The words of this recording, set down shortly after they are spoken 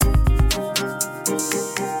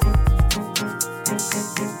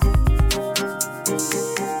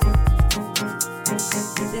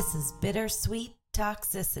Bittersweet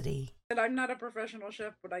toxicity. I'm not a professional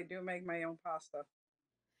chef, but I do make my own pasta.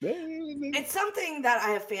 It's something that I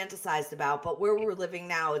have fantasized about, but where we're living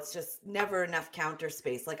now, it's just never enough counter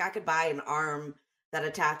space. Like I could buy an arm that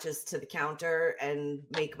attaches to the counter and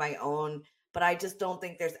make my own, but I just don't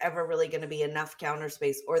think there's ever really going to be enough counter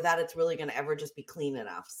space or that it's really going to ever just be clean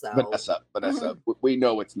enough. So Vanessa, we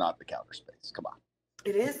know it's not the counter space. Come on.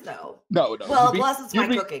 It is though. No. Well, plus it's my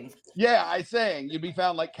cooking. Yeah, I saying you'd be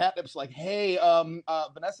found like catnip's like, hey,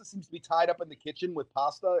 Vanessa seems to be tied up in the kitchen with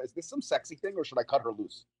pasta. Is this some sexy thing or should I cut her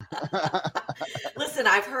loose? Listen,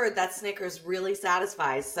 I've heard that Snickers really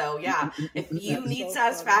satisfies. So yeah, if you need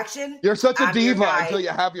satisfaction, you're such a diva your until you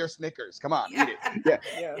have your Snickers. Come on, eat it.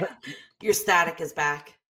 Yeah. Your static is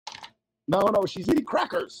back. No, she's eating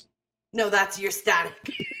crackers. No, that's your static.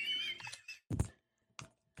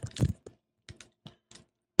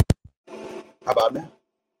 How about now?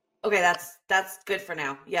 Okay, that's good for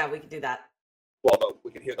now. Yeah, we can do that. Well, no,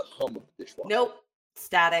 we can hear the hum of the dishwasher. Nope,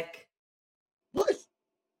 static. What?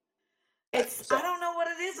 I don't know what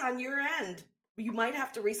it is on your end. You might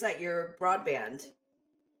have to reset your broadband.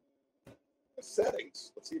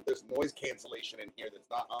 Settings. Let's see if there's noise cancellation in here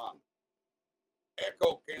that's not on.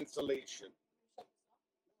 Echo cancellation.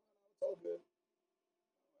 It's all good.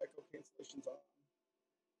 Echo cancellation's on.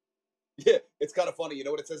 Yeah, it's kind of funny. You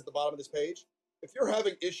know what it says at the bottom of this page? If you're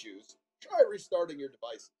having issues, try restarting your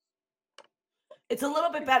devices. It's a little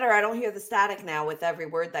bit better. I don't hear the static now with every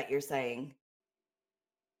word that you're saying.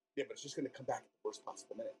 Yeah, but it's just going to come back at the worst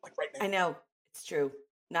possible minute. Like right now. I know. It's true.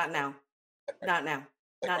 Not now. Not now.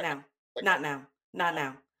 Not now. Not now. Not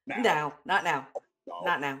now. No, not now.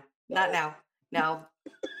 Not now. Not now. No.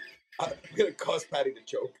 I'm going to cause Patty to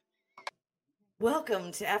choke.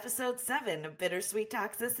 Welcome to episode 7 of Bittersweet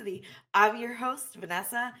Toxicity. I'm your host,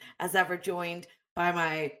 Vanessa, as ever joined by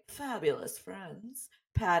my fabulous friends,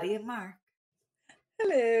 Patty and Mark.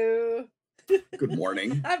 Hello. Good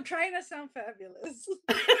morning. I'm trying to sound fabulous.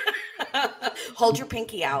 Hold your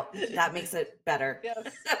pinky out. That makes it better. Yes.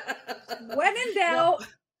 When in doubt,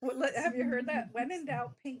 have you heard that? When in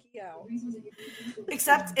doubt, pinky out.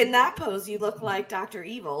 Except in that pose, you look like Dr.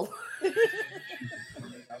 Evil.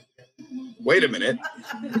 Wait a minute.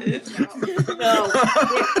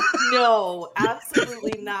 No,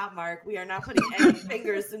 absolutely not, Mark. We are not putting any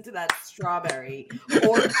fingers into that strawberry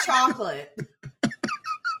or chocolate.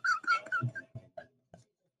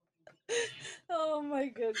 Oh my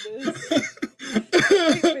goodness.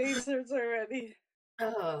 My face hurts already.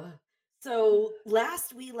 So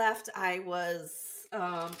last we left, I was,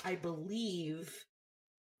 I believe,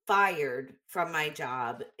 fired from my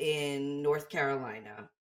job in North Carolina.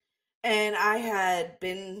 And I had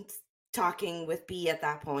been talking with B at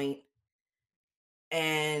that point,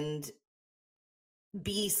 and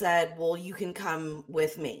B said, well, you can come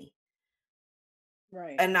with me.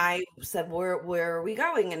 Right. And I said, where are we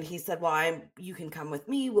going? And he said, well, you can come with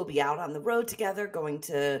me. We'll be out on the road together, going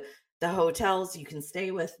to the hotels. You can stay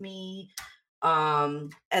with me.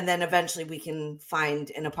 And then eventually we can find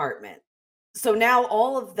an apartment. So now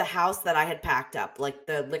all of the house that I had packed up, like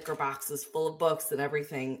the liquor boxes full of books and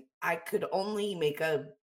everything, I could only make a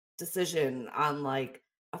decision on like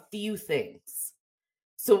a few things.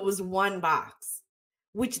 So it was one box,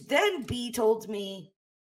 which then B told me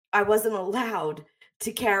I wasn't allowed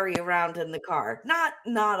to carry around in the car. Not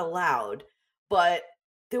allowed, but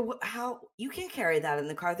how you can't carry that in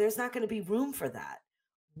the car. There's not going to be room for that.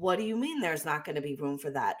 What do you mean there's not going to be room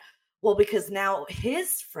for that? Well, because now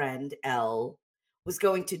his friend L was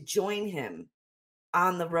going to join him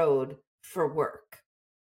on the road for work.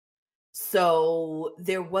 So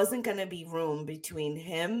there wasn't going to be room between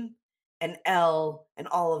him and L and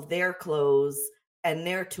all of their clothes and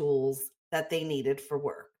their tools that they needed for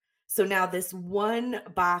work. So now this one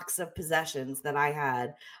box of possessions that I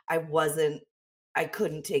had, I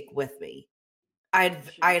couldn't take with me. I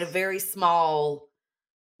had a very small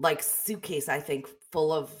like suitcase, I think,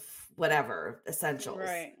 full of whatever essentials.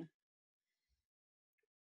 Right.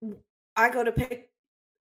 I go to pick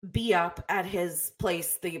B up at his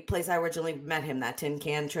place, the place I originally met him, that tin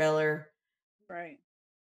can trailer. Right.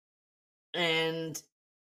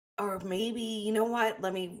 Or maybe, you know what?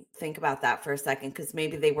 Let me think about that for a second, because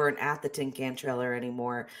maybe they weren't at the tin can trailer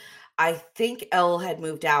anymore. I think L had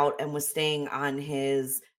moved out and was staying on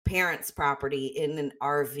his parents' property in an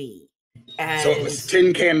RV. And So it was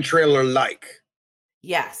tin can trailer like.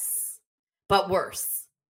 Yes, but worse.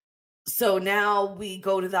 So now we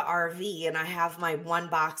go to the RV and I have my one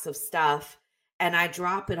box of stuff and I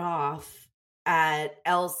drop it off at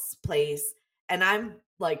L's place. and I'm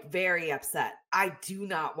like very upset. I do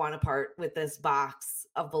not want to part with this box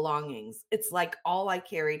of belongings. It's like all I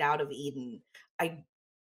carried out of Eden. I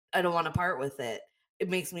don't want to part with it. It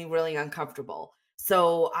makes me really uncomfortable.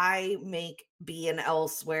 So I make B and L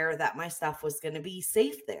swear that my stuff was going to be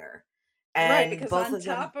safe there. Right, And because both on of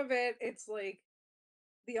them, top of it, it's like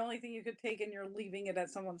the only thing you could take and you're leaving it at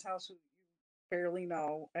someone's house who you barely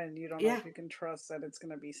know and you don't know yeah, if you can trust that it's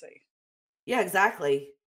going to be safe. yeah, exactly.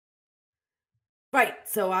 Right.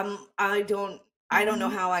 So I don't know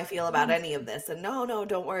how I feel about any of this. And no,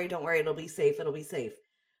 don't worry, it'll be safe, it'll be safe.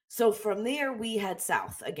 So from there we head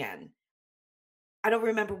south again. I don't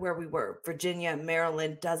remember where we were. Virginia,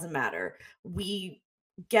 Maryland, doesn't matter. We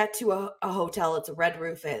get to a hotel. It's a Red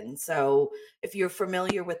Roof Inn. So if you're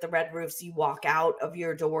familiar with the Red Roofs, you walk out of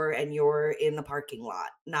your door and you're in the parking lot,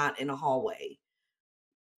 not in a hallway.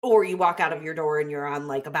 Or you walk out of your door and you're on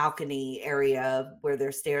like a balcony area where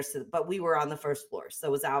there's stairs but we were on the first floor. So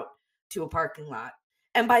it was out to a parking lot.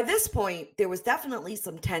 And by this point, there was definitely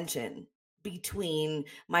some tension between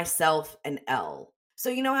myself and Elle. So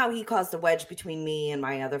you know how he caused a wedge between me and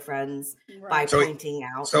my other friends by Right. pointing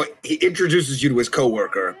out. So he introduces you to his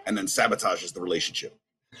coworker and then sabotages the relationship.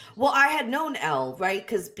 Well, I had known Elle, right?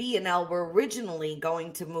 Because B and L were originally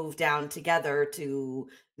going to move down together to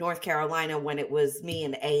North Carolina when it was me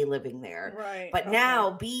and A living there. Right. But okay.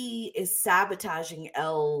 now B is sabotaging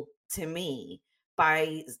Elle to me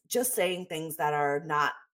by just saying things that are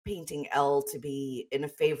not painting Elle to be in a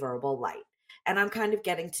favorable light. And I'm kind of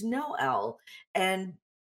getting to know Elle. And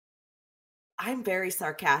I'm very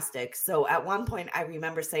sarcastic. So at one point, I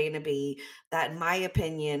remember saying to B that in my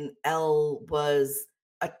opinion, Elle was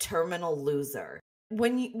a terminal loser.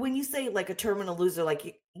 When you say like a terminal loser,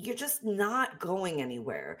 like you're just not going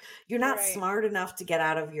anywhere. You're not Right. smart enough to get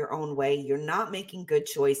out of your own way. You're not making good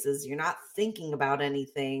choices. You're not thinking about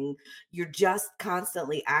anything. You're just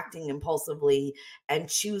constantly acting impulsively and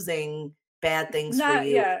choosing bad things for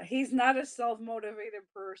you. Yeah, he's not a self-motivated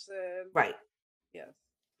person. Right. Yes.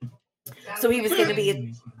 So he was going to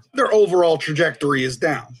be Their overall trajectory is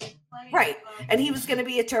down. Right. And he was going to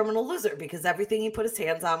be a terminal loser because everything he put his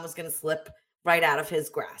hands on was going to slip right out of his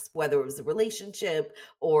grasp, whether it was a relationship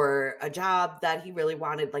or a job that he really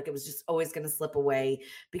wanted. Like it was just always going to slip away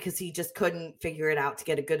because he just couldn't figure it out to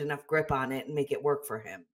get a good enough grip on it and make it work for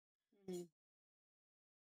him. Mm-hmm.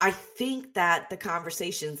 I think that the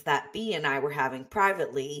conversations that B and I were having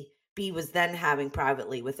privately, B was then having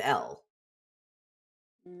privately with Elle.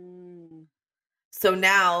 Mm. So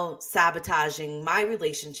now sabotaging my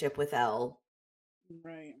relationship with Elle.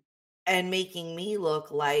 Right. And making me look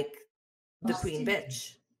like the queen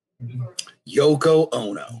bitch. Yoko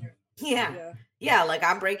Ono. Yeah, like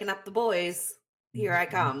I'm breaking up the boys. Here I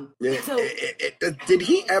come. So Did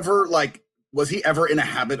he ever was he ever in a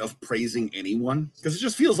habit of praising anyone? Because it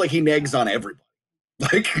just feels like he nags on everybody.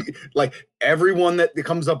 Like everyone that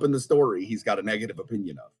comes up in the story, he's got a negative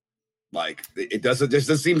opinion of. Like it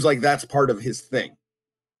just seems like that's part of his thing.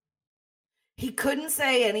 He couldn't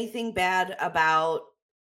say anything bad about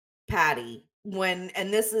Patty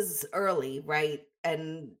and this is early, right?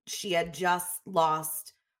 And she had just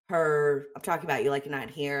lost her, I'm talking about you like you're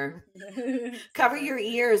not here. Cover your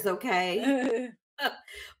ears, okay?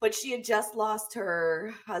 But she had just lost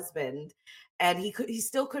her husband and he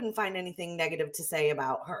still couldn't find anything negative to say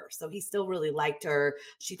about her. So he still really liked her.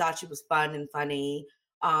 She thought she was fun and funny.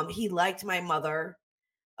 He liked my mother.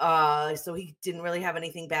 So he didn't really have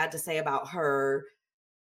anything bad to say about her.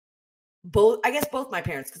 I guess both my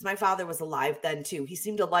parents, because my father was alive then too. He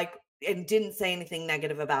seemed to like and didn't say anything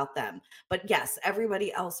negative about them. But yes,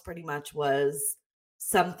 everybody else pretty much was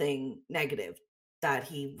something negative that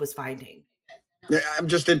he was finding. I'm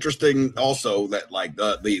just interesting also that like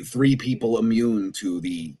the three people immune to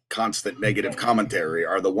the constant negative commentary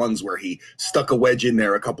are the ones where he stuck a wedge in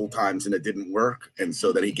there a couple times and it didn't work, and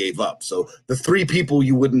so then he gave up. So the three people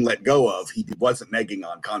you wouldn't let go of, he wasn't negging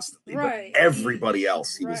on constantly, right. But everybody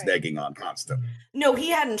else he was negging on constantly. No, he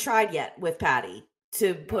hadn't tried yet with Patty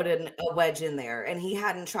to put a wedge in there, and he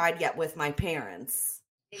hadn't tried yet with my parents.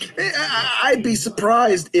 I'd be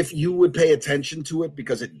surprised if you would pay attention to it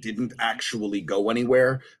because it didn't actually go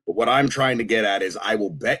anywhere. But what I'm trying to get at is I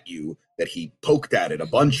will bet you that he poked at it a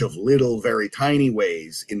bunch of little, very tiny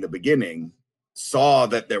ways in the beginning, saw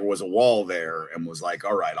that there was a wall there and was like,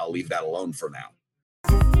 all right, I'll leave that alone for now.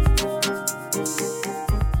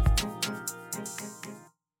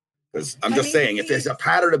 Because I'm just saying, if there's a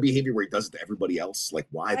pattern of behavior where he does it to everybody else, like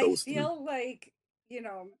why those three? I feel like,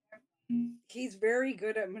 he's very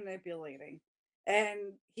good at manipulating and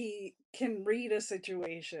he can read a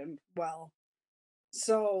situation well.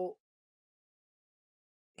 So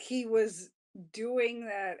he was doing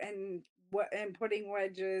that and putting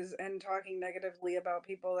wedges and talking negatively about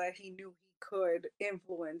people that he knew he could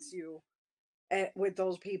influence you with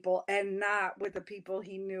those people, and not with the people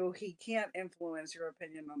he knew he can't influence your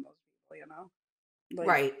opinion on those people, you know? Like,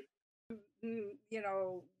 Right. you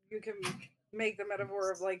know, you can make the metaphor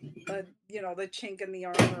of like the chink in the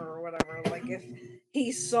armor or whatever. Like, if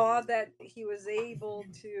he saw that he was able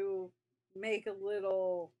to make a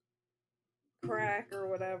little crack or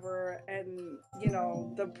whatever, and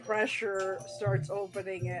the pressure starts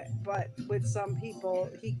opening it, but with some people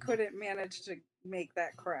he couldn't manage to make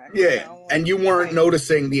that crack, Yeah, like, and you weren't Right.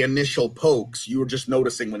 noticing the initial pokes. You were just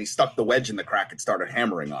noticing when he stuck the wedge in the crack and started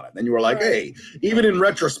hammering on it. Then you were like, Right. hey, even in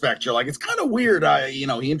retrospect, you're like, it's kind of weird.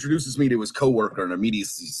 He introduces me to his coworker and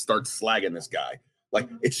immediately starts slagging this guy. Like,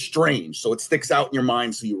 it's strange. So it sticks out in your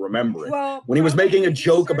mind so you remember it. Well, When he was making a probably he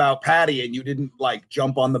joke started- about Patty and you didn't like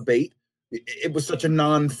jump on the bait, it was such a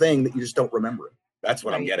non-thing that you just don't remember it. That's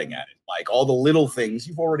what I'm Right. getting at. Like, all the little things,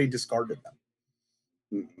 you've already discarded them.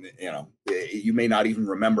 You may not even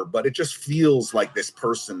remember, but it just feels like this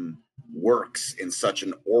person works in such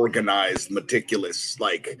an organized, meticulous,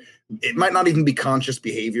 like, it might not even be conscious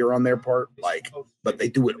behavior on their part, like, but they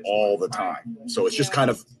do it all the time. So it's just Yeah. kind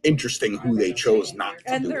of interesting who they chose not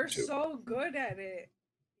to and do they're it to. so good at it,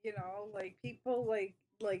 like people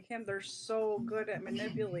like him, they're so good at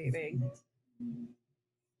manipulating.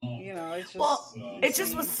 It's just Well, it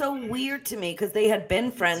just was so weird to me because they had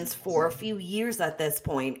been friends for a few years at this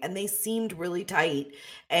point and they seemed really tight.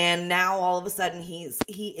 And now all of a sudden he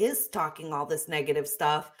is talking all this negative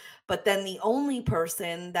stuff. But then the only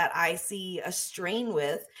person that I see a strain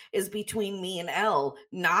with is between me and L,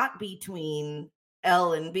 not between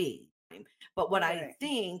L and B. But what I Right.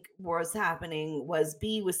 think was happening was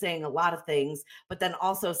B was saying a lot of things, but then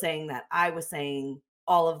also saying that I was saying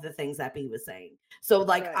all of the things that B was saying. So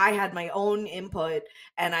like Right. I had my own input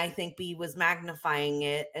and I think B was magnifying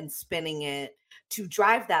it and spinning it to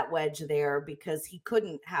drive that wedge there because he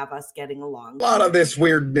couldn't have us getting along. A lot of this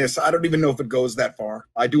weirdness, I don't even know if it goes that far.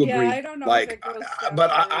 I do Yeah, agree. I don't know if like, it goes that but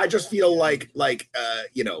far I just either. feel like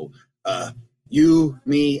you,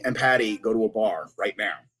 me, and Patty go to a bar right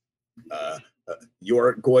now.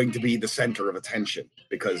 You're going to be the center of attention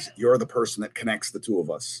because you're the person that connects the two of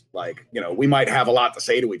us. Like, we might have a lot to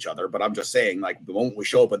say to each other, but I'm just saying, like, the moment we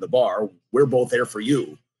show up at the bar, we're both there for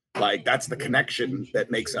you. Like, that's the connection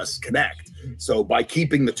that makes us connect. So by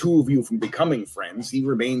keeping the two of you from becoming friends, he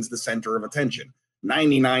remains the center of attention.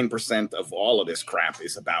 99% of all of this crap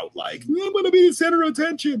is about, like, I'm going to be the center of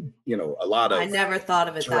attention. A lot of I never thought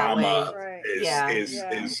of it drama that way. Right.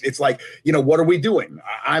 is it's like, what are we doing?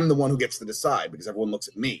 I'm the one who gets to decide because everyone looks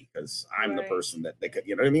at me because I'm the Right. person that they could,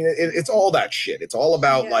 you know what I mean? It's all that shit. It's all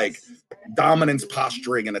about like Yes. dominance,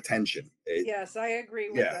 posturing, and attention. Yes, I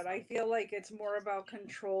agree with Yeah. that. I feel like it's more about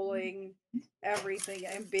controlling everything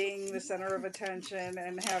and being the center of attention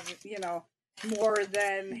and have, more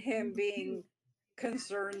than him being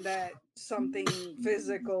concerned that something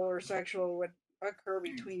physical or sexual would occur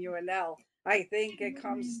between you and Nell. I think it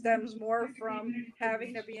stems more from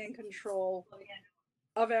having to be in control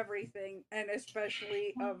of everything, and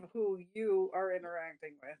especially of who you are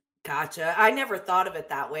interacting with. Gotcha. I never thought of it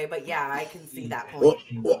that way, but yeah, I can see that point.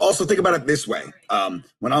 Well, also think about it this way.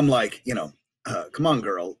 When I'm like, come on,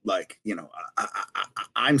 girl, like,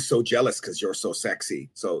 I'm so jealous because you're so sexy.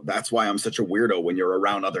 So that's why I'm such a weirdo when you're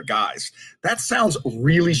around other guys. That sounds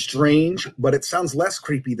really strange, but it sounds less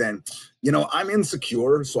creepy than, I'm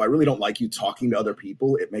insecure, so I really don't like you talking to other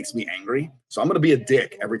people. It makes me angry. So I'm going to be a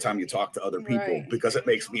dick every time you talk to other people Right. because it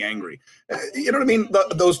makes me angry. You know what I mean?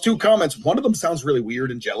 Those two comments, one of them sounds really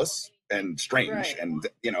weird and jealous and strange, Right. and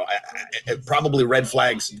it probably red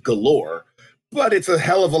flags galore, but it's a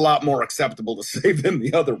hell of a lot more acceptable to say than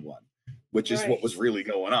the other one, which is Right. what was really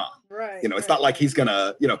going on. Right. It's not like he's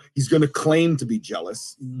gonna claim to be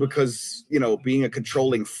jealous because being a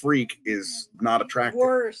controlling freak is not attractive.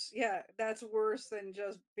 Worse. Yeah, that's worse than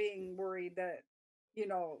just being worried that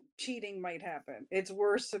cheating might happen. It's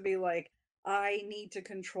worse to be like, I need to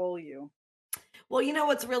control you. Well,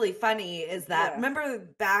 what's really funny is that, Yeah. remember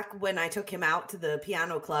back when I took him out to the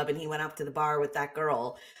piano club and he went up to the bar with that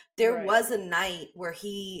girl, there Right. was a night where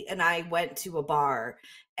he and I went to a bar,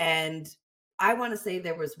 and I want to say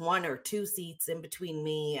there was 1 or 2 seats in between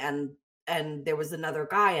me and there was another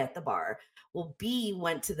guy at the bar. Well, B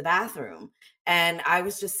went to the bathroom and I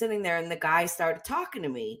was just sitting there and the guy started talking to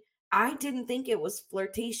me. I didn't think it was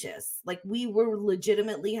flirtatious. Like, we were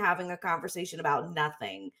legitimately having a conversation about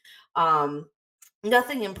nothing.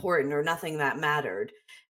 Nothing important or nothing that mattered.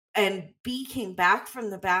 And B came back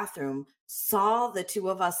from the bathroom, saw the two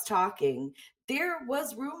of us talking, there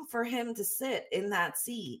was room for him to sit in that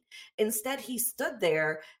seat. Instead, he stood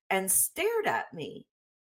there and stared at me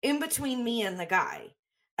in between me and the guy.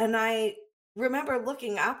 And I remember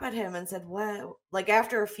looking up at him and said, "Well," like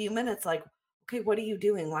after a few minutes, like, "Okay, what are you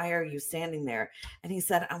doing? Why are you standing there?" And he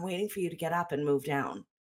said, "I'm waiting for you to get up and move down."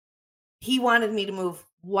 He wanted me to move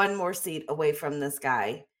one more seat away from this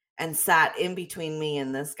guy and sat in between me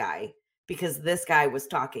and this guy because this guy was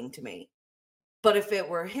talking to me. But if it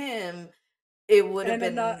were him, it would have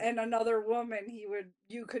been and another woman,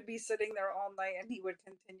 you could be sitting there all night and he would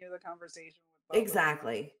continue the conversation with both of them.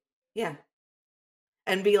 exactly. Yeah.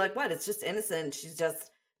 And be like, "What? It's just innocent. She's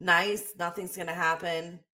just nice. Nothing's going to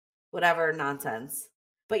happen." Whatever nonsense.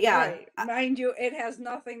 But yeah, Right. Mind you, it has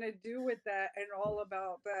nothing to do with that and all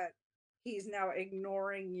about that he's now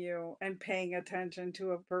ignoring you and paying attention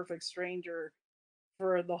to a perfect stranger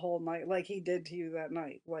for the whole night like he did to you that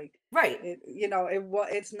night. Like right.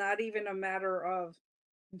 it's not even a matter of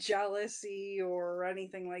jealousy or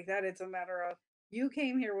anything like that. It's a matter of, you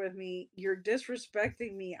came here with me, you're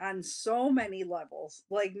disrespecting me on so many levels.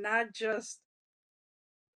 Like, not just,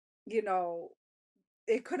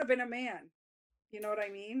 it could have been a man. You know what I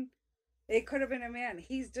mean? It could have been a man.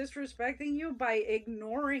 He's disrespecting you by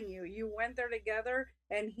ignoring you. You went there together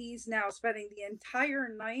and he's now spending the entire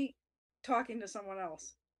night talking to someone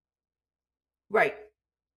else. Right.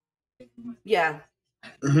 Yeah.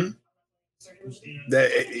 Mm-hmm.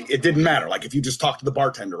 It didn't matter. Like if you just talked to the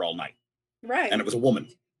bartender all night, right, and it was a woman,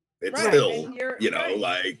 it's right. still,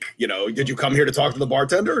 did you come here to talk to the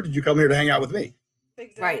bartender, or did you come here to hang out with me?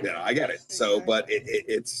 Exactly. Right. I get it. So, but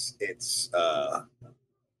it's.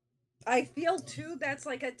 I feel too that's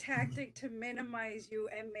like a tactic to minimize you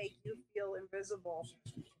and make you feel invisible,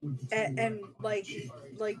 and like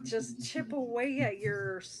just chip away at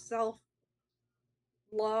your self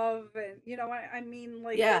love, and I mean,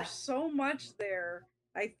 like, Yeah. there's so much there.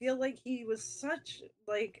 I feel like he was such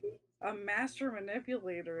like a master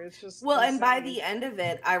manipulator. It's just well, insane. And by the end of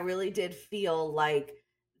it, I really did feel like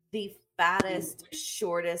the fattest,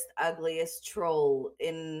 shortest, ugliest troll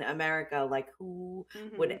in America. Like, who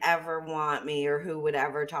would ever want me or who would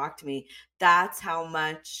ever talk to me? That's how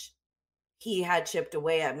much he had chipped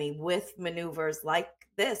away at me with maneuvers like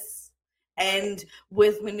this. And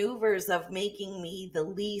with maneuvers of making me the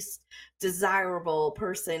least desirable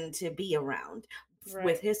person to be around. Right.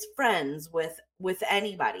 With his friends, with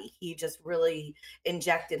anybody. He just really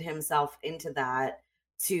injected himself into that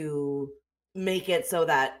to make it so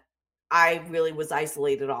that I really was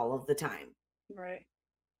isolated all of the time. Right.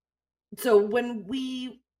 So when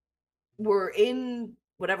we were in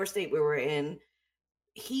whatever state we were in,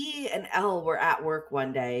 he and Elle were at work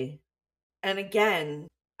one day. And again,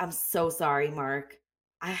 I'm so sorry, Mark.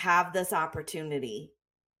 I have this opportunity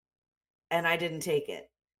and I didn't take it.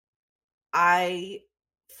 I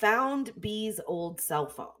found B's old cell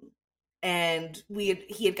phone, and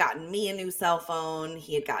he had gotten me a new cell phone.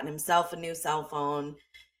 He had gotten himself a new cell phone.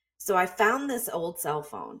 So I found this old cell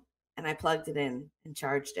phone and I plugged it in and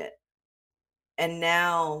charged it. And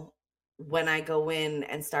now when I go in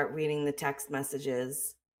and start reading the text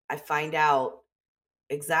messages, I find out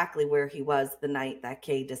exactly where he was the night that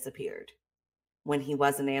Kay disappeared, when he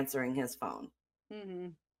wasn't answering his phone. Mm-hmm.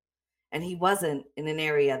 And he wasn't in an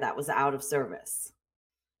area that was out of service.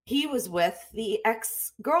 He was with the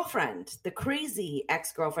ex-girlfriend, the crazy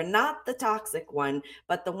ex-girlfriend, not the toxic one,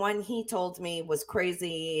 but the one he told me was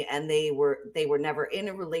crazy, and they were never in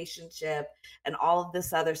a relationship and all of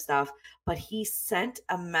this other stuff. But he sent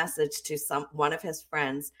a message to one of his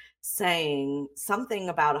friends saying something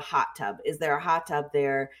about a hot tub. Is there a hot tub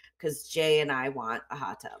there? Because Jay and I want a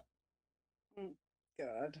hot tub.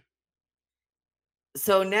 God.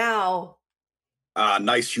 So now,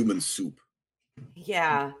 nice human soup.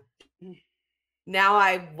 Yeah. Now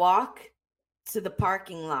I walk to the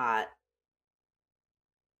parking lot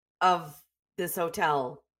of this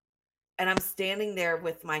hotel, and I'm standing there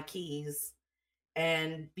with my keys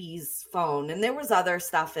and B's phone. And there was other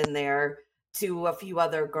stuff in there to a few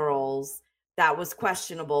other girls that was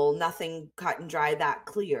questionable, nothing cut and dry, that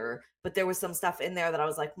clear. But there was some stuff in there that I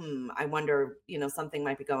was like, I wonder, something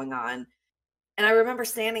might be going on. And I remember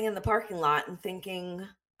standing in the parking lot and thinking,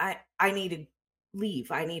 I need to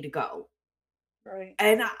leave. I need to go. Right.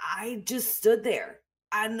 And I just stood there,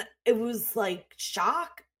 and it was like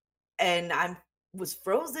shock, and I was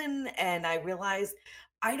frozen, and I realized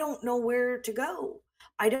I don't know where to go.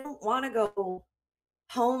 I don't want to go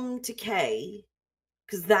home to Kay,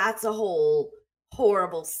 because that's a whole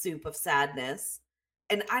horrible soup of sadness.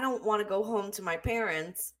 And I don't want to go home to my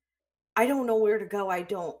parents. I don't know where to go. I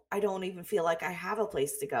don't even feel like I have a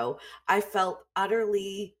place to go. I felt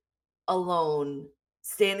utterly alone,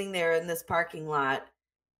 standing there in this parking lot,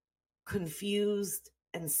 confused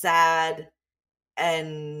and sad,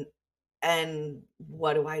 and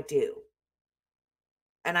what do I do?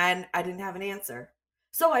 And I didn't have an answer.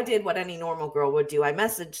 So I did what any normal girl would do. I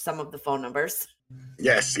messaged some of the phone numbers.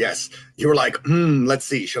 Yes, yes. You were like, let's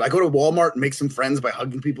see. Should I go to Walmart and make some friends by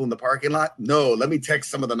hugging people in the parking lot? No, let me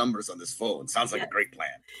text some of the numbers on this phone. Sounds like a great plan.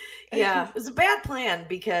 Yeah, it was a bad plan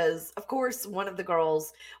because, of course, one of the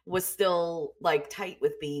girls was still like tight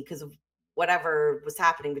with me because of whatever was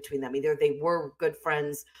happening between them. Either they were good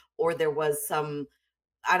friends or there was some,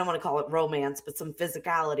 I don't want to call it romance, but some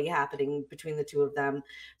physicality happening between the two of them.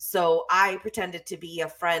 So I pretended to be a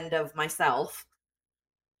friend of myself.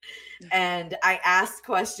 And I asked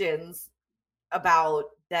questions about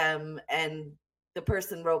them, and the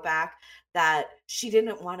person wrote back that she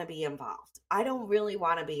didn't want to be involved. I don't really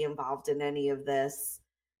want to be involved in any of this,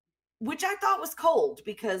 which I thought was cold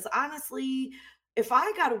because honestly, if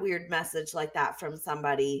I got a weird message like that from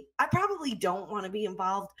somebody, I probably don't want to be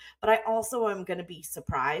involved, but I also am going to be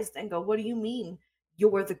surprised and go, what do you mean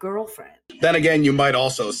you're the girlfriend? Then again, you might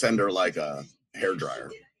also send her like a hairdryer.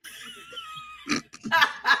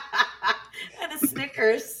 And a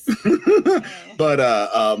Snickers. But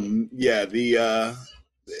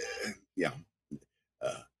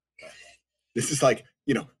this is like,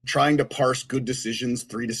 trying to parse good decisions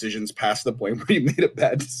 3 decisions past the point where you made a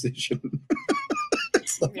bad decision.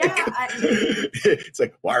 It's like, it's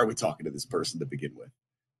like, why are we talking to this person to begin with?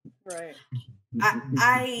 Right.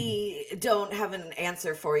 I don't have an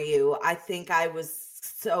answer for you. I think I was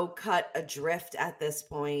so cut adrift at this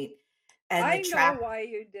point. And I know why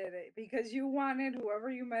you did it, because you wanted whoever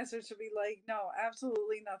you messaged to be like, no,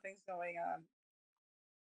 absolutely nothing's going on.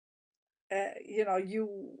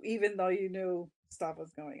 Even though you knew stuff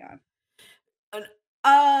was going on.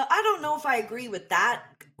 I don't know if I agree with that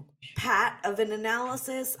pat of an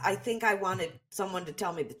analysis. I think I wanted someone to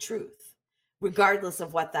tell me the truth, regardless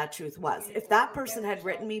of what that truth was. If that person had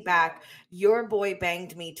written me back, your boy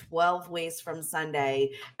banged me 12 ways from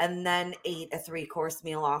Sunday and then ate a 3-course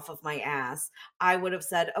meal off of my ass, I would have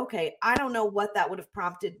said, okay, I don't know what that would have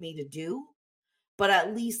prompted me to do, but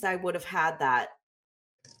at least I would have had that.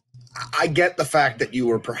 I get the fact that you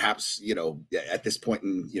were perhaps, at this point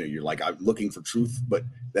in, you're like, I'm looking for truth, but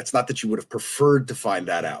that's not that you would have preferred to find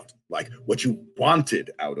that out. Like, what you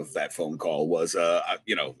wanted out of that phone call was, what are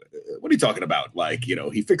you talking about? Like,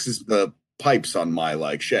 he fixes the pipes on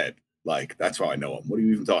my shed. Like, that's how I know him. What are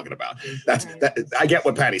you even talking about? I get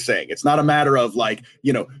what Patty's saying. It's not a matter of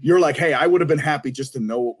you're like, hey, I would have been happy just to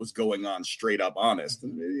know what was going on, straight up honest,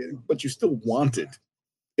 but you still wanted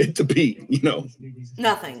it to be,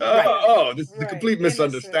 nothing. This is a complete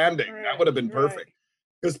misunderstanding. That would have been perfect.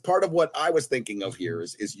 Because part of what I was thinking of here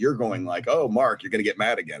is you're going like, oh, Mark, you're going to get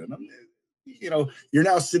mad again. And you're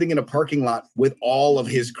now sitting in a parking lot with all of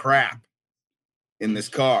his crap in this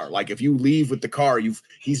car. Like, if you leave with the car,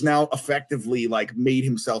 he's now effectively made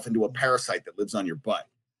himself into a parasite that lives on your butt.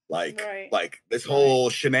 Like this whole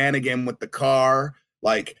shenanigan with the car,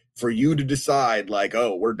 for you to decide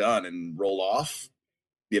oh, we're done and roll off.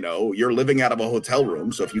 You're living out of a hotel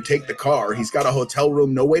room. So if you take the car, he's got a hotel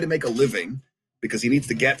room, no way to make a living because he needs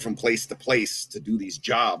to get from place to place to do these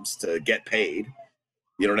jobs to get paid.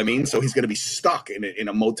 You know what I mean? So he's going to be stuck in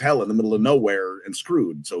a motel in the middle of nowhere and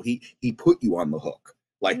screwed. So he put you on the hook.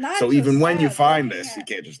 So even when you find this, you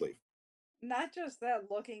can't just leave. Not just that,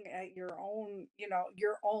 looking at your own,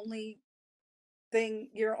 your only thing,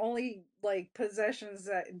 your only possessions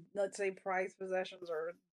that, let's say, prized possessions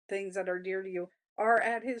or things that are dear to you are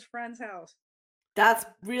at his friend's house. That's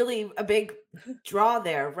really a big draw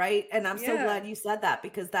there, right? And I'm so glad you said that,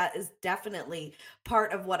 because that is definitely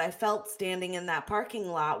part of what I felt standing in that parking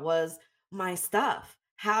lot was my stuff.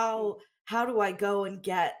 How do I go and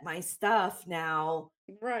get my stuff now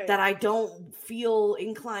that I don't feel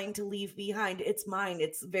inclined to leave behind? It's mine.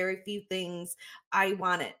 It's very few things. I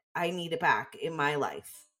want it. I need it back in my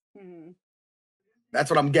life. Mm-hmm. That's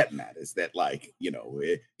what I'm getting at, is that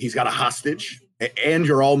he's got a hostage and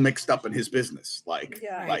you're all mixed up in his business.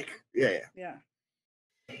 Yeah.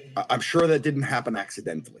 I'm sure that didn't happen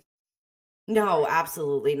accidentally. No,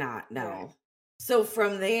 absolutely not. No. Right. So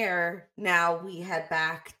from there, now we head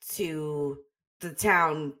back to the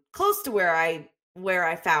town close to where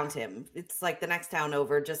I found him. It's like the next town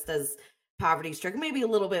over, just as poverty stricken, maybe a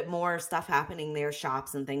little bit more stuff happening there,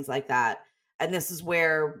 shops and things like that. And this is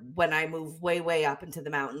where, when I move way, way up into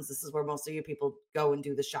the mountains, this is where most of you people go and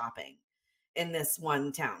do the shopping in this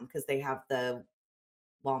one town, because they have the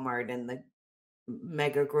Walmart and the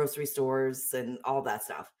mega grocery stores and all that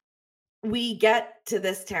stuff. We get to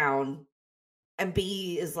this town And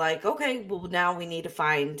B is like, okay, well, now we need to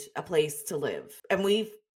find a place to live. And we've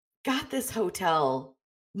got this motel,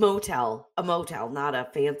 a motel, not a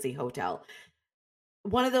fancy hotel.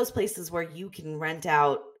 One of those places where you can rent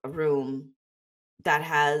out a room that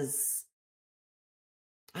has,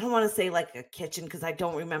 I don't want to say like a kitchen, because I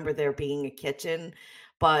don't remember there being a kitchen,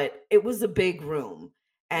 but it was a big room.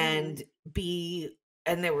 And B,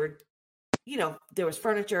 and there were, there was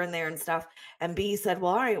furniture in there and stuff. And B said,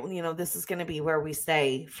 well, all right, well, this is going to be where we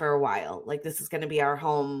stay for a while. Like, this is going to be our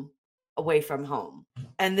home away from home.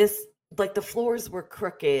 And this, like, the floors were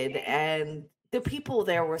crooked and the people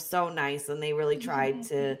there were so nice, and they really tried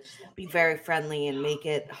to be very friendly and make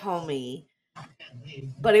it homey.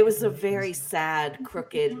 But it was a very sad,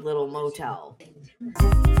 crooked little motel.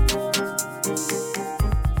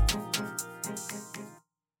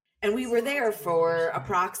 And we were there for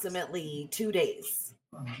approximately 2 days.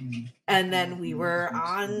 And then we were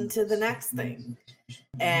on to the next thing.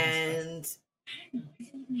 And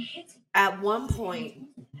at one point,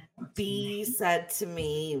 B said to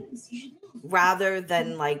me, rather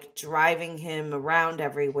than like driving him around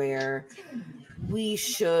everywhere, we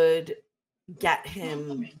should get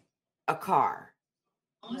him a car.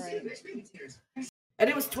 Right. And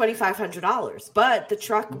it was $2,500, but the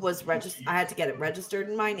truck was registered. I had to get it registered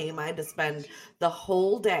in my name. I had to spend the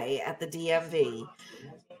whole day at the DMV,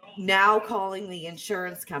 now calling the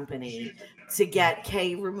insurance company to get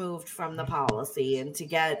K removed from the policy, and to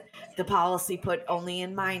get the policy put only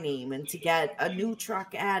in my name, and to get a new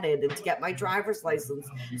truck added, and to get my driver's license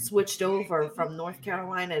switched over from North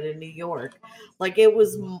Carolina to New York. Like, it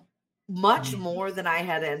was much more than I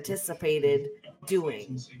had anticipated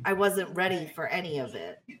doing. I wasn't ready for any of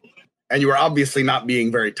it. And you were obviously not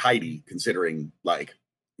being very tidy, considering, like,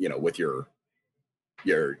 with your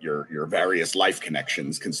various life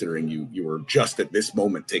connections, considering you were just at this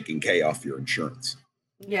moment taking K off your insurance.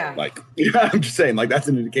 Yeah. Like, I'm just saying, like, that's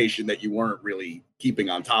an indication that you weren't really keeping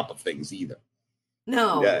on top of things either.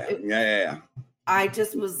 No. Yeah. I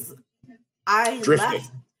just was, I drifted.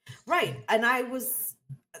 left. Right. And I was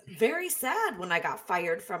very sad when I got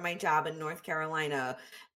fired from my job in North Carolina,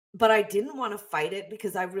 but I didn't want to fight it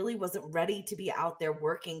because I really wasn't ready to be out there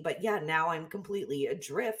working. But yeah, now I'm completely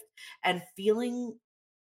adrift and feeling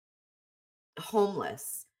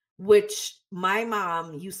homeless, which my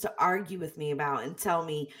mom used to argue with me about and tell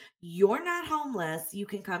me, you're not homeless. You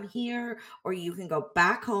can come here or you can go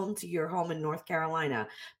back home to your home in North Carolina.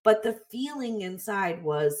 But the feeling inside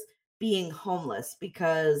was being homeless,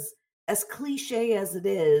 because as cliche as it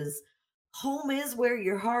is, home is where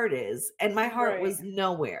your heart is. And my heart was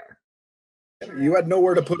nowhere. You had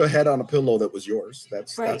nowhere to put a head on a pillow that was yours.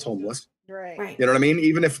 That's homeless. Right. You know what I mean?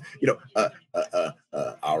 Even if,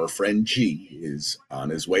 our friend G is on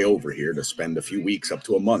his way over here to spend a few weeks up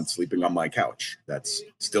to a month sleeping on my couch, that's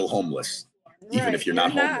still homeless. Even if you're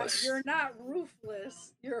not homeless. You're not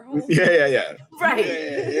roofless. You're homeless. Yeah. Right.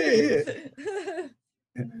 Yeah.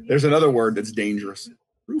 There's another word that's dangerous.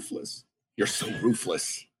 Roofless. You're so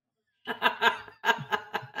roofless.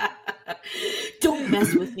 Don't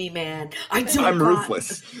mess with me, man. I'm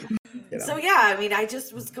roofless. So yeah, I mean, I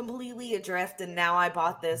just was completely adrift, and now I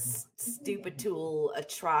bought this stupid tool, a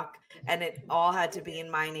truck, and it all had to be in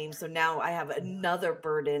my name. So now I have another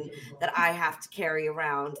burden that I have to carry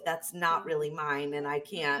around that's not really mine, and I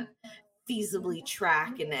can't feasibly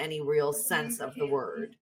track in any real sense of the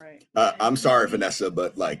word. Right. I'm sorry, Vanessa,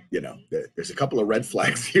 but there's a couple of red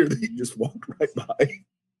flags here that you just walked right by.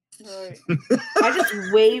 Right.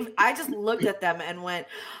 I just looked at them and went,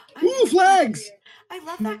 ooh, flags. I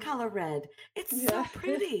love that color red. It's so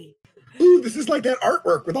pretty. Ooh, this is like that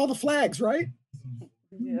artwork with all the flags, right?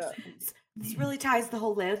 Yeah. This really ties the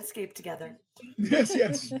whole landscape together.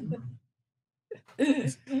 Yes.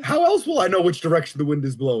 How else will I know which direction the wind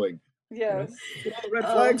is blowing? Yes. That's what red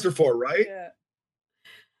flags are for, right? Yeah.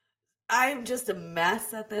 I'm just a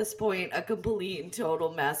mess at this point, a complete and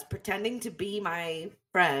total mess, pretending to be my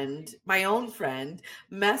friend, my own friend,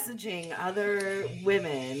 messaging other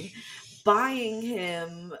women, buying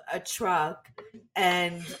him a truck,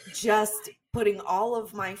 and just putting all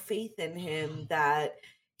of my faith in him that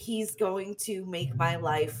he's going to make my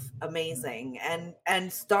life amazing,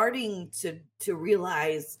 and starting to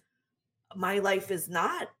realize my life is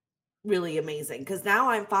not really amazing, because now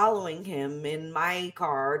I'm following him in my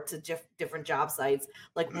car to different job sites,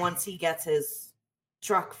 like once he gets his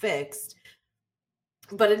truck fixed.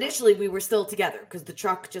 But initially we were still together because the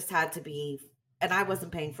truck just had to be, and I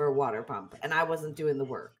wasn't paying for a water pump and I wasn't doing the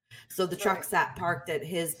work. So the truck sat parked at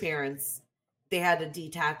his parents'. They had a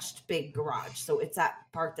detached big garage, so it sat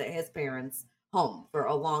parked at his parents' home for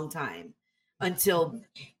a long time until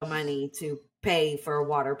the money to pay for a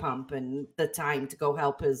water pump and the time to go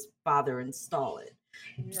help his father install it.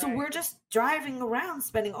 So Right. we're just driving around,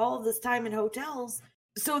 spending all of this time in hotels.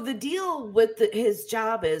 So the deal with his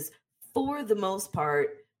job is, for the most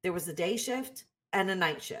part, there was a day shift and a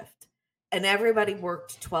night shift, and everybody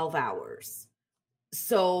worked 12 hours.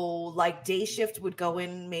 So like day shift would go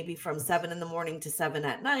in maybe from 7 in the morning to 7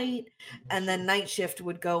 at night, and then night shift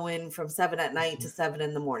would go in from 7 at night to 7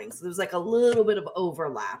 in the morning. So there's like a little bit of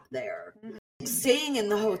overlap there. Staying in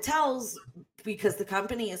the hotels, because the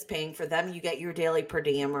company is paying for them, you get your daily per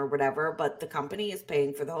diem or whatever, but the company is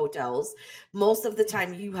paying for the hotels. Most of the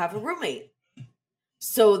time you have a roommate.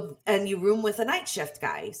 So, and you room with a night shift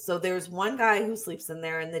guy. So there's one guy who sleeps in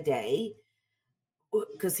there in the day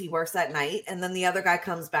because he works at night, and then the other guy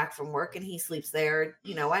comes back from work and he sleeps there,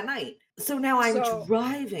 at night. So now I'm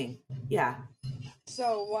driving. Yeah.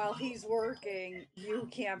 So while he's working, you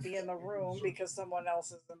can't be in the room because someone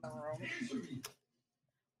else is in the room.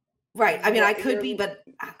 Right. I mean, I could be, but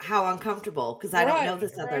how uncomfortable, because I don't know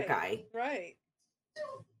this other right, guy. Right.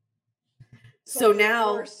 So you're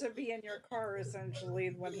now forced to be in your car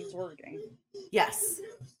essentially when he's working. Yes.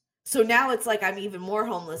 So now it's like I'm even more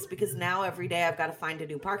homeless, because now every day I've got to find a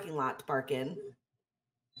new parking lot to park in.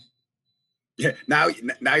 Yeah. Now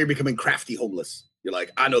you're becoming crafty homeless. You're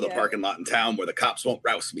like, I know the parking lot in town where the cops won't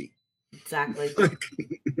rouse me. Exactly.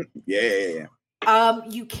 Yeah.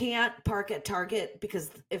 You can't park at Target,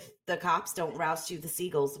 because if the cops don't rouse you, the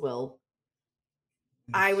seagulls will.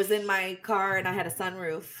 I was in my car and I had a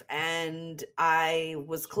sunroof, and I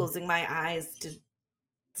was closing my eyes to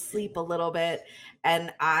sleep a little bit,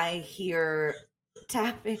 and I hear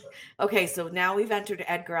tapping. Okay, so now we've entered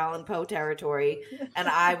Edgar Allan Poe territory, and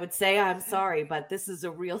I would say I'm sorry, but this is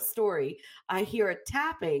a real story. I hear a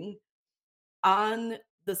tapping on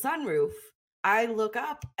the sunroof. I look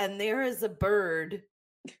up, and there is a bird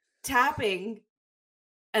tapping,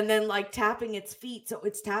 and then like tapping its feet. So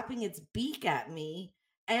it's tapping its beak at me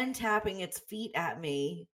and tapping its feet at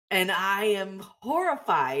me, and I am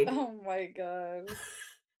horrified. Oh my God.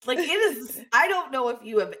 Like, it is, I don't know if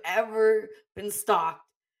you have ever been stalked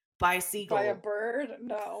by a seagull. By a bird?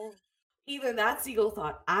 No. Either that seagull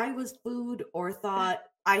thought I was food, or thought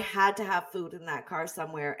I had to have food in that car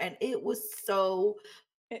somewhere. And it was so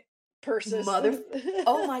persistent.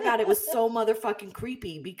 Oh my God, it was so motherfucking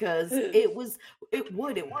creepy, because I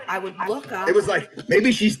would look up. It was like,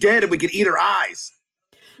 maybe she's dead and we could eat her eyes.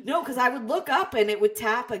 No, because I would look up and it would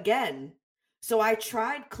tap again. So I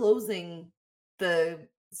tried closing the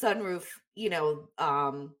sunroof,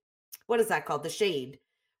 what is that called? The shade.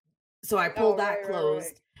 So I pulled that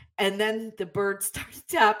closed, and then the bird started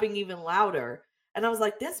tapping even louder. And I was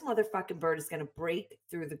like, this motherfucking bird is going to break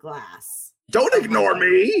through the glass. Don't ignore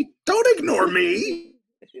me. Don't ignore me.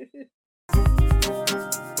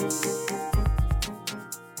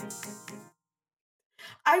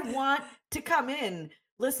 I want to come in.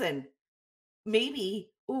 Listen, maybe,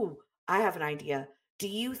 I have an idea. Do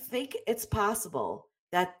you think it's possible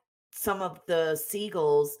that some of the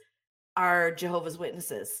seagulls are Jehovah's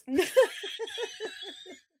Witnesses?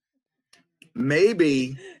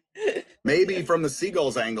 Maybe from the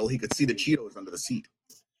seagull's angle, he could see the Cheetos under the seat.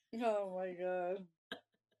 Oh my God.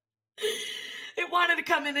 It wanted to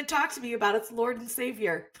come in and talk to me about its Lord and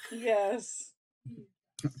Savior. Yes.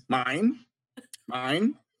 Mine.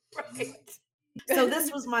 Right. So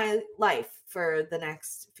this was my life for the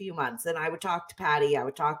next few months. And I would talk to Patty. I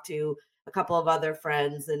would talk to a couple of other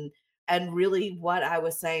friends. And really what I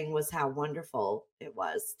was saying was how wonderful it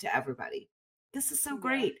was to everybody. This is so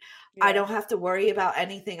great. Yeah. I don't have to worry about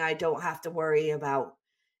anything. I don't have to worry about,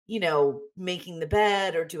 making the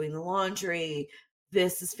bed or doing the laundry.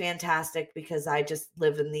 This is fantastic, because I just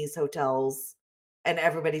live in these hotels and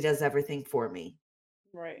everybody does everything for me.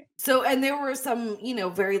 Right. So, and there were some,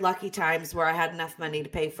 very lucky times where I had enough money to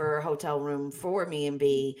pay for a hotel room for me and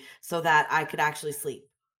B, so that I could actually sleep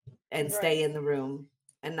and stay in the room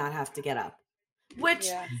and not have to get up. Which,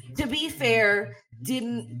 to be fair,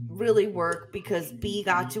 didn't really work, because B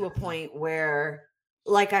got to a point where,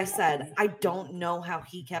 like I said, I don't know how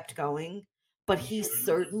he kept going, but he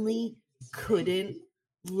certainly couldn't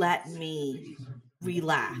let me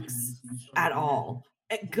relax at all.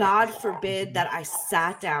 God forbid that I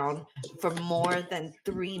sat down for more than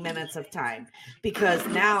 3 minutes of time, because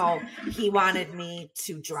now he wanted me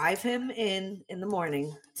to drive him in the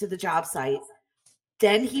morning to the job site,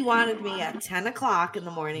 Then he wanted me at 10 o'clock in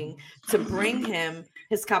the morning to bring him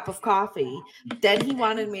his cup of coffee. Then he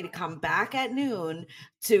wanted me to come back at noon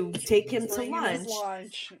to take him to Bring him his lunch.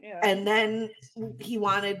 lunch. Yeah. And then he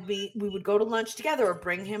wanted we would go to lunch together or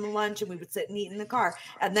bring him lunch and we would sit and eat in the car.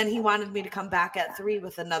 And then he wanted me to come back at 3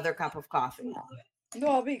 with another cup of coffee.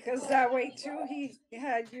 Well, because that way too, he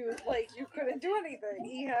had you like you couldn't do anything.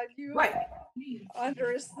 He had you Right.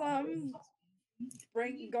 under his thumb,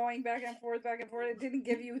 going back and forth, back and forth. It didn't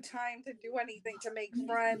give you time to do anything, to make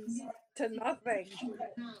friends, to nothing.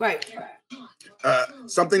 Right.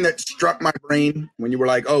 Something that struck my brain when you were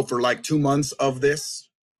like, oh, for like 2 months of this.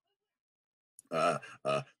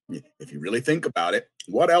 If you really think about it,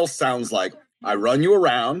 what else sounds like I run you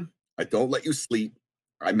around, I don't let you sleep,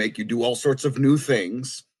 I make you do all sorts of new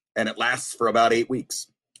things, and it lasts for about 8 weeks.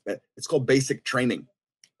 It's called basic training.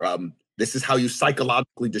 This is how you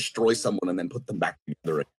psychologically destroy someone and then put them back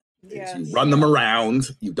together. Yes. You run them around,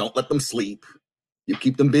 you don't let them sleep, you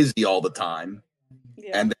keep them busy all the time,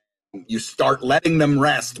 and then you start letting them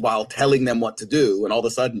rest while telling them what to do, and all of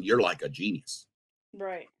a sudden you're like a genius.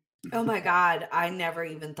 Right. Oh my God. I never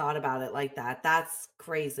even thought about it like that. That's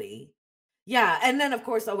crazy. Yeah. And then of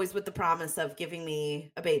course, always with the promise of giving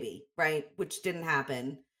me a baby, right? Which didn't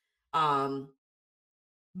happen.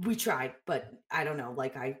 We tried, but I don't know,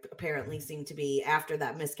 like I apparently seem to be, after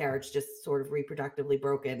that miscarriage, just sort of reproductively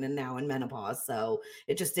broken and now in menopause. So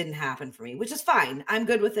it just didn't happen for me, which is fine. I'm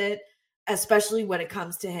good with it, especially when it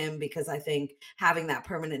comes to him, because I think having that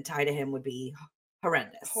permanent tie to him would be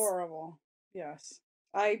horrendous. Horrible. Yes.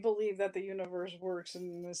 I believe that the universe works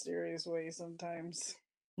in mysterious ways sometimes.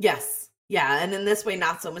 Yes. Yeah. And in this way,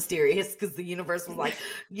 not so mysterious, because the universe was like,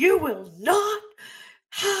 you will not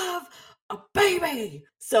have a baby.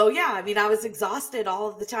 So yeah, I mean, I was exhausted all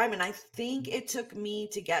of the time. And I think it took me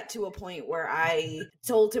to get to a point where I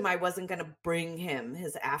told him I wasn't going to bring him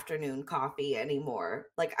his afternoon coffee anymore.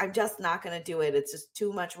 Like, I'm just not going to do it. It's just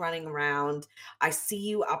too much running around. I see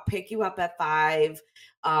you, I'll pick you up at 5.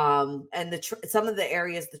 And some of the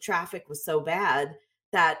areas, the traffic was so bad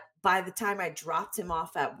that by the time I dropped him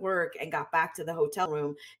off at work and got back to the hotel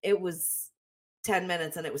room, it was 10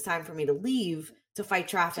 minutes and it was time for me to leave to fight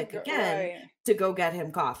traffic again to go get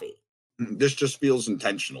him coffee. This just feels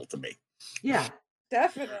intentional to me. Yeah.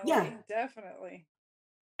 Definitely. Yeah. Definitely.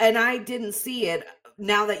 And I didn't see it.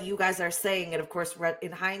 Now that you guys are saying it, of course,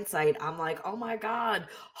 in hindsight, I'm like, oh my God,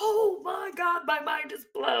 my mind is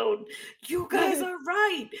blown. You guys are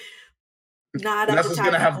right. Not at the Vanessa's time.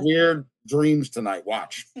 gonna have weird dreams tonight.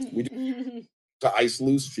 Watch. We to ice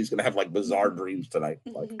loose. She's gonna have like bizarre dreams tonight.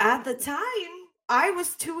 Like, at the time, I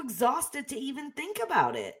was too exhausted to even think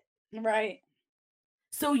about it. Right.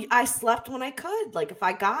 So I slept when I could. Like, if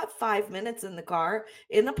I got 5 minutes in the car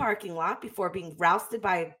in the parking lot before being rousted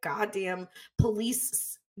by a goddamn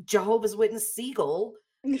police Jehovah's Witness seagull,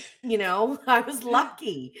 you know, I was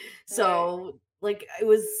lucky. So like, it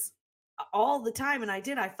was all the time. And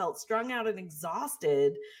I felt strung out and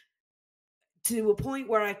exhausted to a point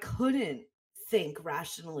where I couldn't think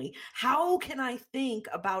rationally. How can I think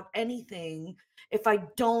about anything if I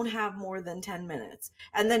don't have more than 10 minutes?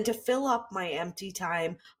 And then to fill up my empty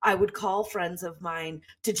time, I would call friends of mine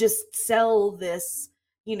to just sell this,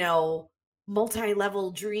 you know,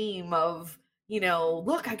 multi-level dream of, you know,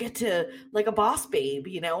 look, I get to, like a boss babe,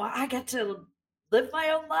 you know, I get to live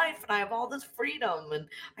my own life and I have all this freedom and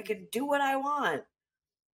I can do what I want.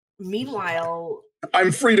 Meanwhile,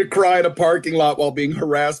 I'm free to cry in a parking lot while being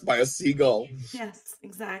harassed by a seagull. yes,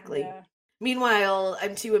 exactly. Yeah. Meanwhile,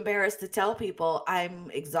 I'm too embarrassed to tell people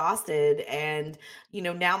I'm exhausted. And, you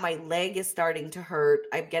know, now my leg is starting to hurt.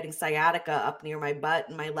 I'm getting sciatica up near my butt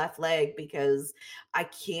and my left leg because I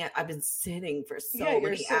can't, I've been sitting for so you're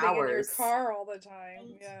many sitting hours. in your car all the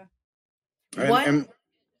time. Yeah. And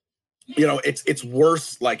you know, it's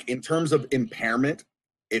worse, like in terms of impairment,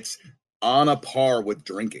 it's on a par with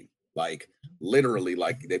drinking. Like literally,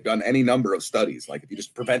 like they've done any number of studies. Like if you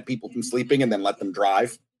just prevent people from sleeping and then let them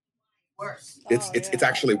drive, Worse. it's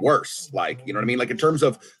actually worse. Like, you know what I mean? Like in terms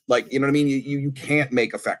of like, you know what I mean? You can't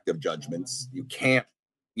make effective judgments. You can't,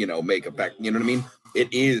 you know, make effect. You know what I mean?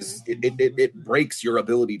 It breaks your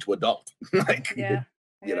ability to adult. Like,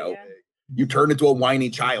 you know, you turn into a whiny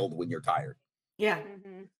child when you're tired. Yeah.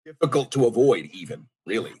 Difficult to avoid, even,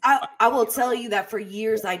 really. I will tell you that for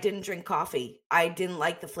years I didn't drink coffee. I didn't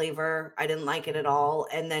like the flavor. I didn't like it at all.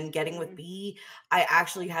 And then getting with B, I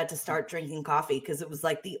actually had to start drinking coffee because it was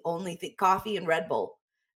like the only thing, coffee and Red Bull.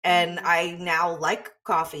 And I now like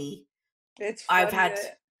coffee. It's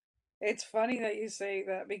funny that you say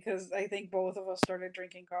that because I think both of us started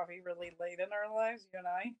drinking coffee really late in our lives, you and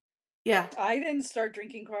I. Yeah. I didn't start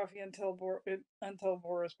drinking coffee until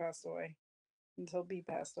Boris passed away, until B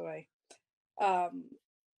passed away.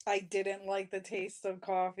 I didn't like the taste of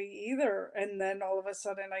coffee either, and then all of a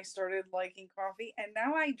sudden I started liking coffee, and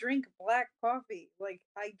now I drink black coffee. Like,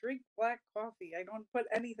 I drink black coffee. I don't put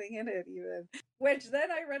anything in it even. Which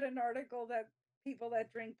then I read an article that people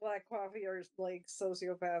that drink black coffee are like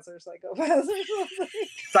sociopaths or psychopaths or something.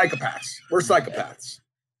 Psychopaths. We're psychopaths.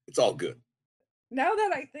 It's all good. Now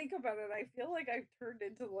that I think about it, I feel like I've turned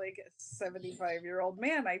into like a 75-year-old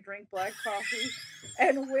man. I drink black coffee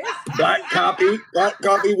and whiskey. Black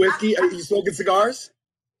coffee, whiskey. Are you smoking cigars?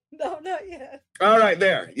 No, not yet. All right,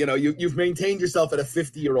 there. You know, you've maintained yourself at a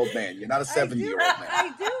 50-year-old man. You're not a 70-year-old man.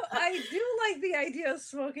 I do like the idea of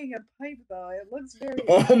smoking a pipe, though. It looks very.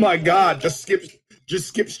 Oh my God! Just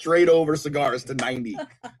skip straight over cigars to 90.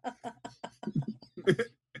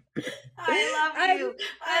 I love you.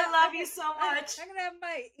 I love you so much. I'm gonna have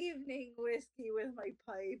my evening whiskey with my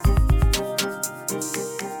pipe.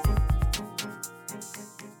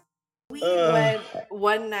 We went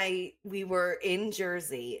one night, we were in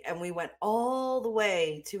Jersey, and we went all the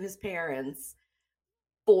way to his parents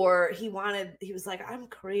he was like, I'm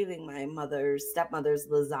craving my stepmother's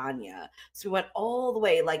lasagna. So we went all the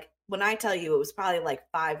way, like, when I tell you, it was probably like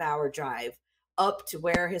 5-hour drive up to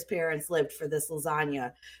where his parents lived for this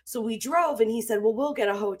lasagna. So we drove, and he said, well, we'll get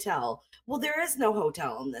a hotel. Well, there is no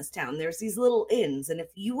hotel in this town. There's these little inns, and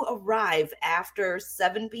if you arrive after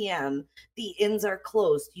 7 p.m., the inns are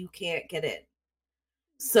closed. You can't get in.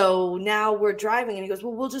 So now we're driving, and he goes,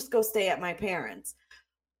 well, we'll just go stay at my parents'.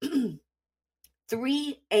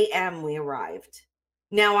 3 a.m. we arrived.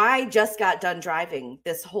 Now, I just got done driving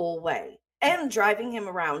this whole way and driving him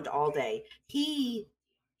around all day. He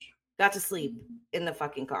got to sleep in the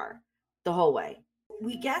fucking car the whole way.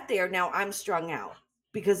 We get there. Now, I'm strung out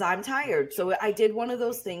because I'm tired. So I did one of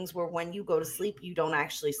those things where when you go to sleep, you don't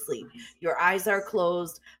actually sleep. Your eyes are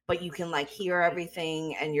closed, but you can like hear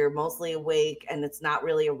everything and you're mostly awake, and it's not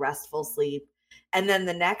really a restful sleep. And then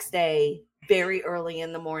the next day, very early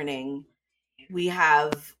in the morning, we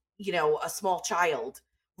have, a small child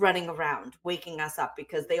running around, waking us up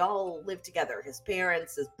because they all live together. His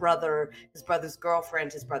parents, his brother's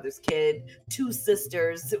girlfriend, his brother's kid, 2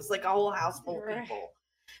 sisters. It was like a whole house full of people. Wow.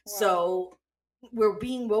 So we're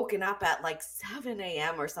being woken up at like 7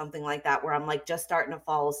 a.m. or something like that, where I'm like just starting to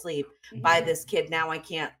fall asleep by this kid. Now I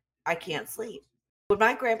can't sleep. When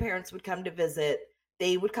my grandparents would come to visit,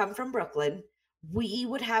 they would come from Brooklyn. We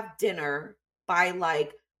would have dinner by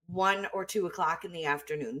like 1 or 2 o'clock in the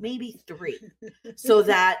afternoon, maybe 3, so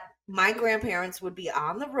that my grandparents would be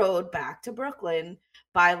on the road back to Brooklyn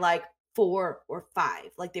by like 4 or 5.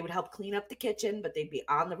 Like, they would help clean up the kitchen, but they'd be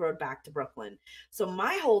on the road back to Brooklyn. So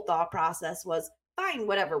my whole thought process was, fine,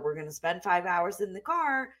 whatever. We're going to spend 5 hours in the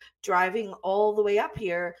car driving all the way up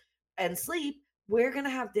here and sleep. We're going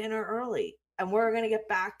to have dinner early, and we're going to get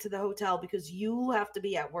back to the hotel because you have to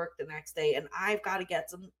be at work the next day, and I've got to get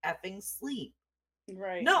some effing sleep.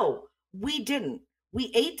 Right. No, we didn't.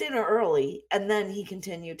 We ate dinner early, and then he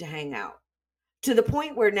continued to hang out, to the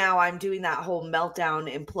point where now I'm doing that whole meltdown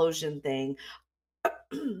implosion thing.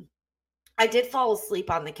 I did fall asleep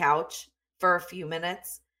on the couch for a few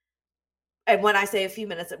minutes. And when I say a few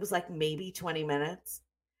minutes, it was like maybe 20 minutes.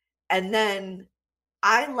 And then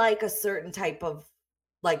I like a certain type of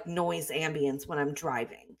like noise ambience when I'm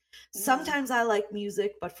driving. Sometimes I like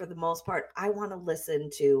music, but for the most part, I want to listen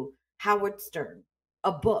to Howard Stern,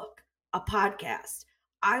 a book, a podcast.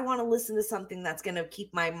 I want to listen to something that's going to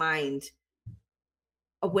keep my mind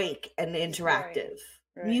awake and interactive.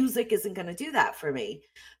 Right. Music isn't going to do that for me.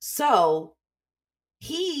 So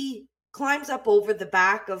he climbs up over the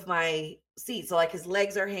back of my seat. So like his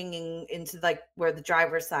legs are hanging into like where the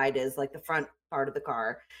driver's side is, like the front part of the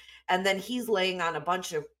car. And then he's laying on a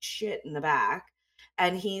bunch of shit in the back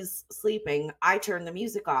and he's sleeping. I turn the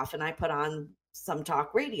music off and I put on some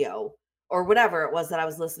talk radio or whatever it was that I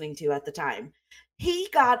was listening to at the time. He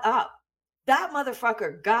got up. That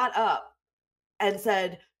motherfucker got up and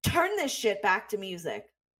said, turn this shit back to music.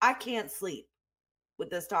 I can't sleep with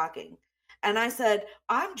this talking. And I said,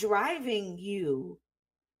 I'm driving you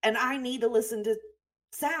and I need to listen to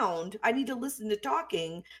sound. I need to listen to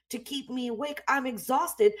talking to keep me awake. I'm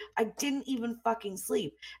exhausted. I didn't even fucking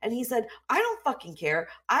sleep. And he said, I don't fucking care.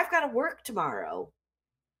 I've got to work tomorrow.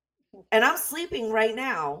 And I'm sleeping right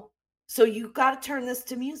now. So you got to turn this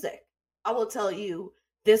to music. I will tell you,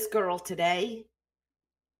 this girl today,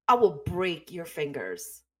 I will break your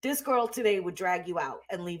fingers. This girl today would drag you out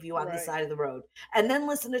and leave you on the side of the road and then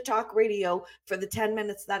listen to talk radio for the 10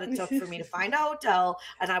 minutes that it took for me to find a hotel.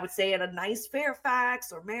 And I would stay at a nice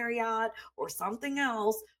Fairfax or Marriott or something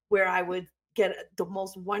else where I would get the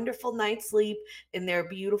most wonderful night's sleep in their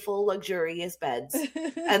beautiful, luxurious beds.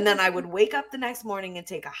 And then I would wake up the next morning and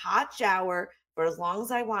take a hot shower for as long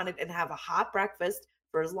as I wanted and have a hot breakfast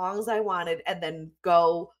for as long as I wanted and then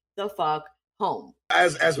go the fuck home.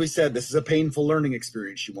 As we said, this is a painful learning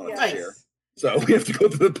experience you wanted Yes. to share. So we have to go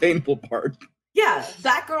through the painful part. Yeah,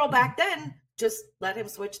 that girl back then just let him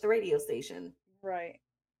switch the radio station Right.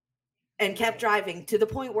 and kept driving to the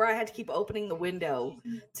point where I had to keep opening the window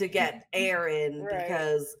to get air in Right.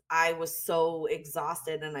 because I was so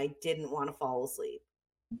exhausted and I didn't want to fall asleep.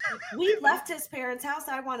 We left his parents' house.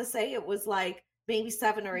 I want to say it was like maybe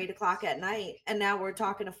 7 or 8 o'clock at night. And now we're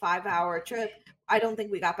talking a 5-hour trip. I don't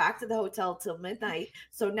think we got back to the hotel till midnight.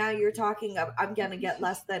 So now you're talking of I'm going to get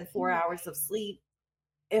less than 4 hours of sleep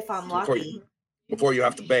if I'm lucky. Before you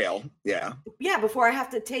have to bail. Yeah. Yeah, before I have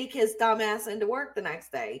to take his dumbass into work the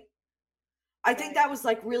next day. I think that was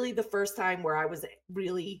like really the first time where I was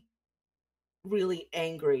really, really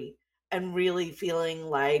angry and really feeling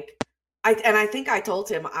like I think I told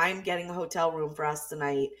him I'm getting a hotel room for us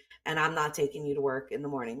tonight and I'm not taking you to work in the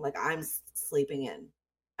morning. Like I'm sleeping in.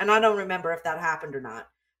 And I don't remember if that happened or not.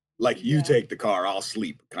 Like you Yeah. take the car, I'll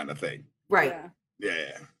sleep kind of thing. Right. Yeah.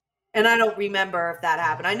 Yeah. And I don't remember if that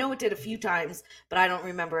happened. I know it did a few times, but I don't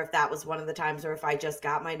remember if that was one of the times or if I just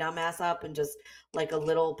got my dumb ass up and just like a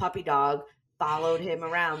little puppy dog followed him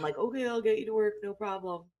around like, okay, I'll get you to work, no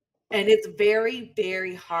problem. And it's very,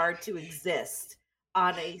 very hard to exist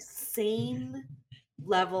on a sane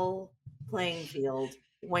level playing field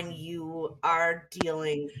when you are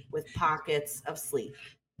dealing with pockets of sleep.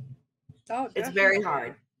 Oh, It's very definitely.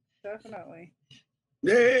 hard. Definitely.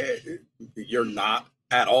 Yeah. You're not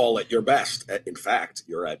at all at your best. In fact,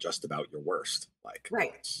 you're at just about your worst. Like,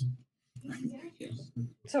 Right. yeah.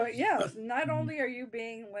 So yeah, not only are you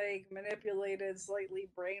being like manipulated, slightly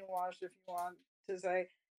brainwashed, if you want to say,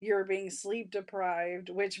 you're being sleep deprived,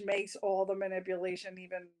 which makes all the manipulation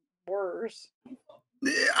even worse.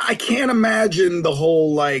 I can't imagine the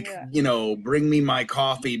whole like, Yeah. bring me my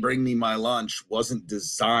coffee, bring me my lunch wasn't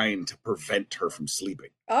designed to prevent her from sleeping.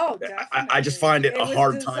 Oh, I just definitely. find it a was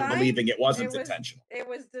hard time designed- believing it wasn't it was- intentional. It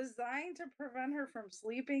was designed to prevent her from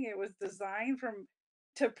sleeping. It was designed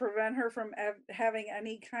to prevent her from having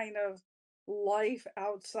any kind of life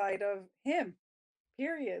outside of him.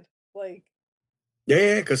 Period. Like,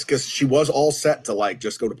 Yeah, because she was all set to like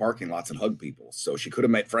just go to parking lots and hug people, so she could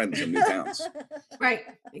have met friends in new towns. Right.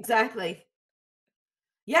 Exactly.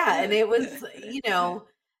 Yeah. And it was,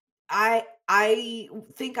 I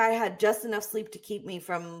think I had just enough sleep to keep me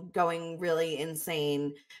from going really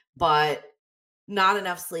insane, but not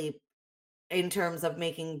enough sleep in terms of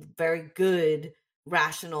making very good,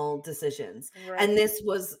 rational decisions. right. And this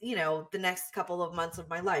was, the next couple of months of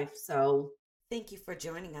my life. So thank you for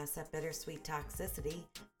joining us at Bittersweet Toxicity.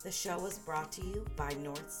 The show was brought to you by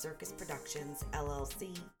North Circus Productions,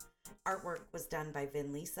 LLC. Artwork was done by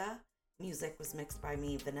Vin Lisa. Music was mixed by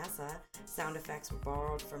me, Vanessa. Sound effects were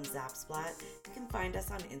borrowed from Zapsplat. You can find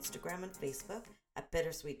us on Instagram and Facebook at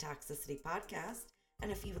Bittersweet Toxicity Podcast.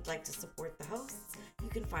 And if you would like to support the hosts, you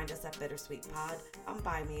can find us at Bittersweet Pod on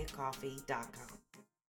buymeacoffee.com.